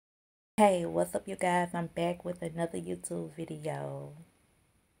Hey, what's up, you guys? I'm back with another YouTube video.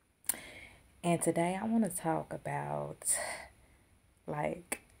 And today I want to talk about,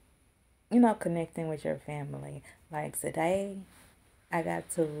 like, connecting with your family. Like, today I got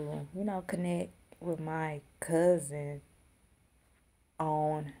to, connect with my cousin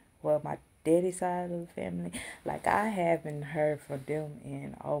on, well, my daddy side of the family. Like, I haven't heard from them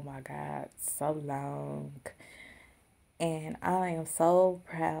in, oh my God, so long. And I am so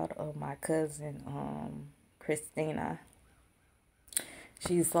proud of my cousin, Christina.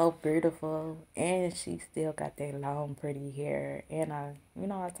 She's so beautiful, and she still got that long, pretty hair. And I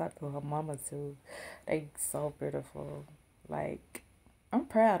talked to her mama too. They so beautiful. Like, I'm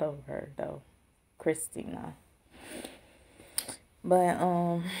proud of her though, Christina. But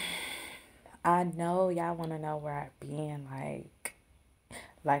I know y'all want to know where I've been.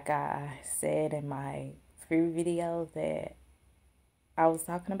 Like I said in my free video that I was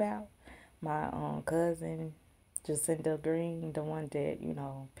talking about, my cousin Jacinda Green, the one that,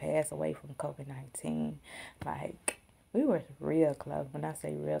 passed away from COVID-19. Like, we were real close. When I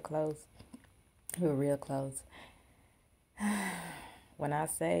say real close, we were real close. When I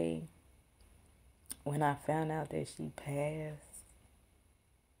say, when I found out that she passed,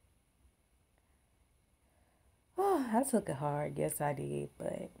 oh, I took it hard. Yes, I did.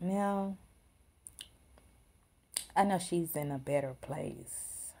 But now, I know she's in a better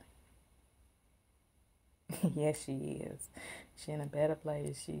place. Yes, she is. She in a better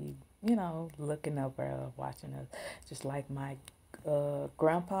place. She, looking over her, watching us. Just like my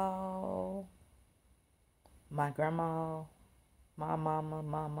grandpa, my grandma, my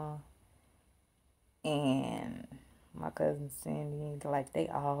mama, and my cousin Cindy. Like, they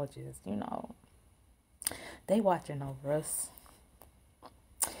all just, they watching over us.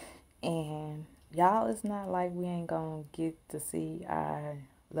 And y'all, it's not like we ain't gonna get to see our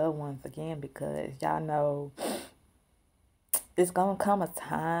loved ones again, because y'all know it's gonna come a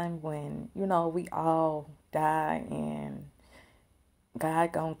time when, we all die, and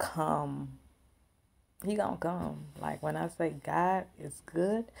God gonna come. He gonna come. Like, when I say God is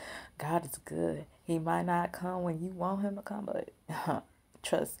good, God is good. He might not come when you want him to come, but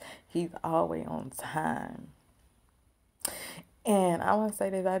trust, he's always on time. And I want to say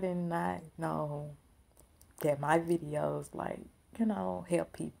that I did not know that my videos, like,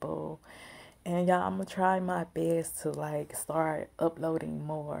 help people. And y'all, I'm gonna try my best to, like, start uploading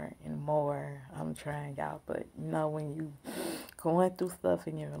more and more. I'm trying, y'all, but when you going through stuff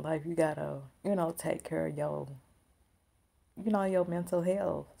in your life, you gotta, take care of your mental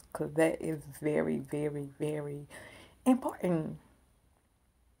health, because that is very, very, very important.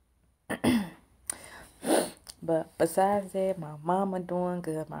 But besides that, my mama doing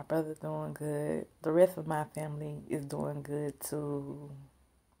good, my brother doing good, the rest of my family is doing good too.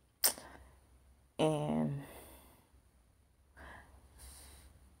 And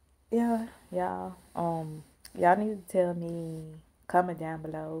yeah, y'all need to tell me, comment down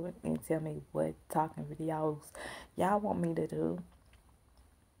below and tell me what talking videos y'all want me to do.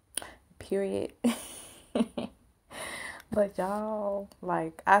 Period. But y'all,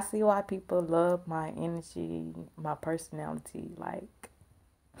 like, I see why people love my energy, my personality. Like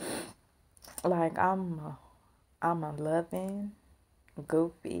I'm a loving,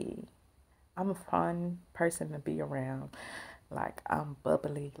 goofy. I'm a fun person to be around. Like, I'm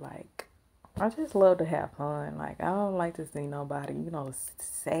bubbly. Like, I just love to have fun. Like, I don't like to see nobody,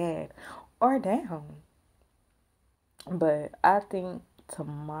 sad or down. But I think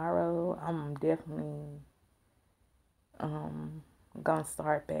tomorrow I'm definitely gonna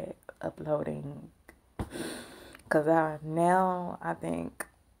start back uploading, because I think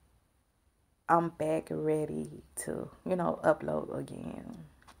I'm back ready to, upload again.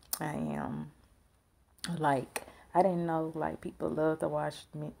 I am. Like, I didn't know, like, people love to watch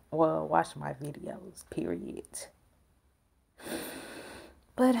my videos, period.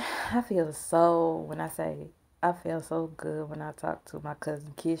 But when I say, I feel so good when I talk to my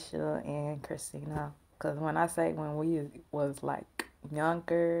cousin Keisha and Christina. Because when I say, when we was, like,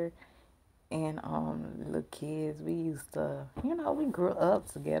 younger and little kids, we used to, we grew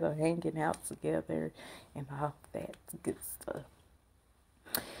up together, hanging out together and all that good stuff.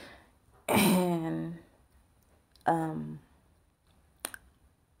 And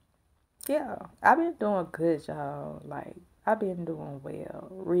yeah, I've been doing good, y'all. Like, I've been doing well,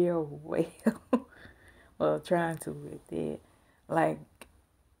 real well. Well, trying to with it. Like,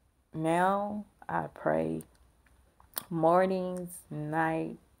 now I pray mornings,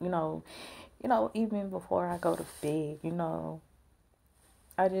 night, even before I go to bed,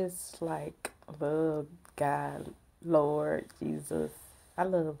 I just, like, love God, Lord Jesus. I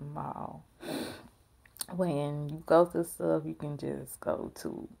love them all. When you go through stuff, you can just go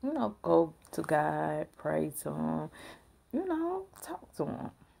to God, pray to Him, talk to Him.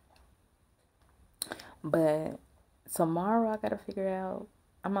 But tomorrow I gotta figure out.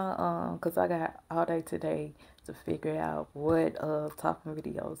 Cause I got all day today to figure out what talking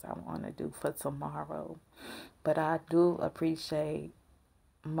videos I want to do for tomorrow. But I do appreciate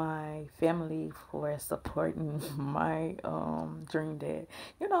my family for supporting my dream that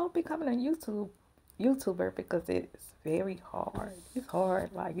becoming a YouTuber, because it's very hard. It's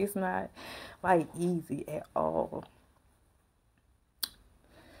hard. Like, it's not like easy at all.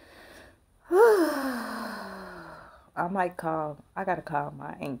 I gotta call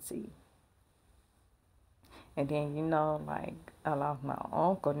my auntie. And then, like, I lost my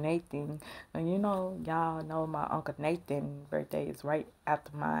Uncle Nathan. And, y'all know my Uncle Nathan's birthday is right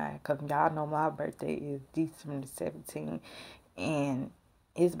after mine. Because y'all know my birthday is December 17th. And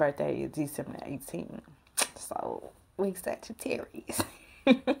his birthday is December 18th. So, we Sagittarius.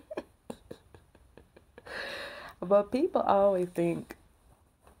 But people always think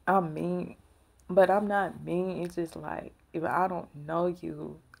I'm mean. But I'm not mean. It's just like, if I don't know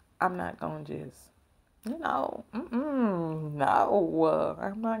you, I'm not going to just no, no,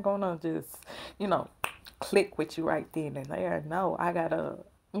 I'm not gonna just, click with you right then and there. No, I gotta,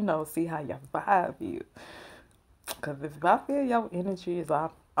 see how your vibe is. Because if I feel your energy is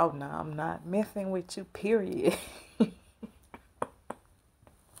off, oh no, I'm not messing with you, period.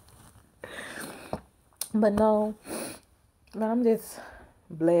 But no, but I'm just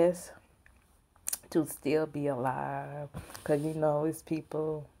blessed to still be alive. Because, it's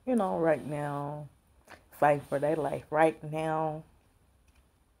people, right now fighting for their life right now.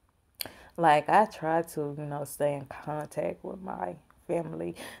 Like, I try to, stay in contact with my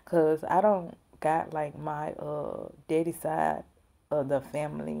family, because I don't got, like, my daddy side of the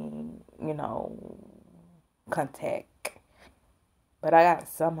family, contact. But I got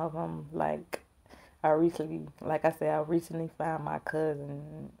some of them, like, I recently found my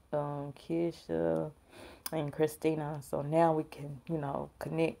cousin, Keisha and Christina. So now we can,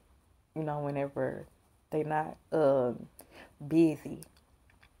 connect, whenever they not busy.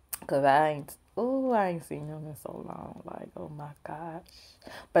 Cause I ain't seen them in so long. Like, oh my gosh.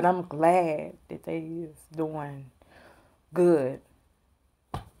 But I'm glad that they is doing good.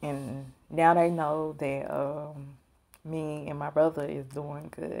 And now they know that me and my brother is doing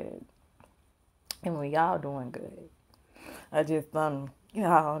good. And we all doing good. I just gain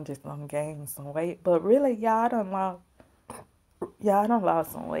some weight. But really, y'all done lost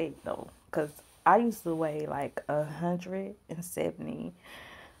some weight though. Cause I used to weigh like 170.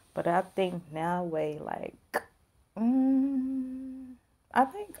 But I think now I weigh like, I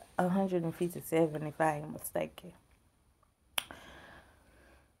think 157 if I ain't mistaken.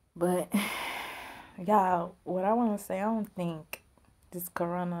 But, y'all, what I want to say, I don't think this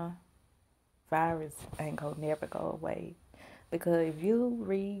coronavirus ain't gonna never go away. Because if you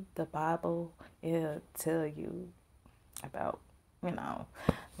read the Bible, it'll tell you about,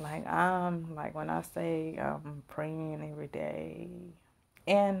 like when I say I'm praying every day.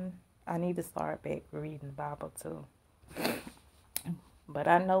 And I need to start back reading the Bible too. But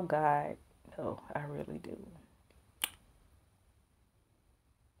I know God. Oh, I really do.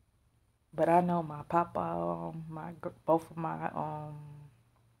 But I know my papa, both of my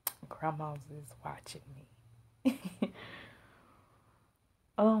grandmas is watching me.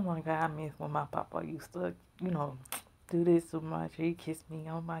 Oh my God, I miss when my papa used to, do this so much. He kissed me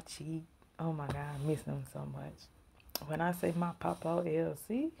on my cheek. Oh my God, I miss him so much. When I say my papa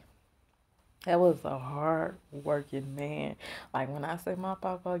LC, that was a hard working man. Like, when I say my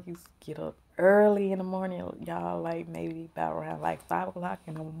papa used to get up early in the morning, y'all, like maybe about around like 5 o'clock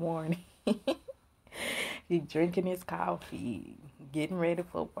in the morning. He drinking his coffee, getting ready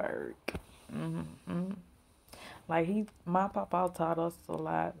for work. Like, my papa taught us a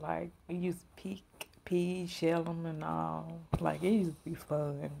lot. Like, we used to pick peas, shell them and all. Like, it used to be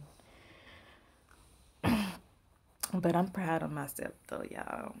fun. But I'm proud of myself though,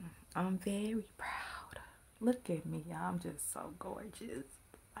 y'all. I'm very proud. Look at me, y'all. I'm just so gorgeous.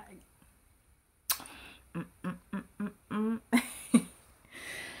 Like,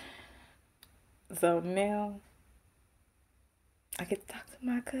 So now I get to talk to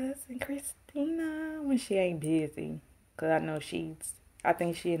my cousin Christina when she ain't busy. Cause I know I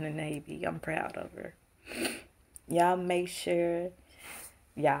think she in the Navy. I'm proud of her. Y'all make sure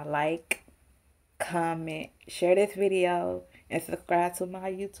y'all like, comment, share this video, and subscribe to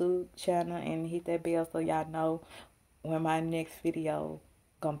my YouTube channel and hit that bell so y'all know when my next video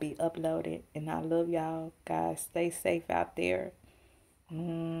gonna be uploaded. And I love y'all guys. Stay safe out there.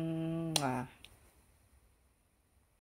 Mwah.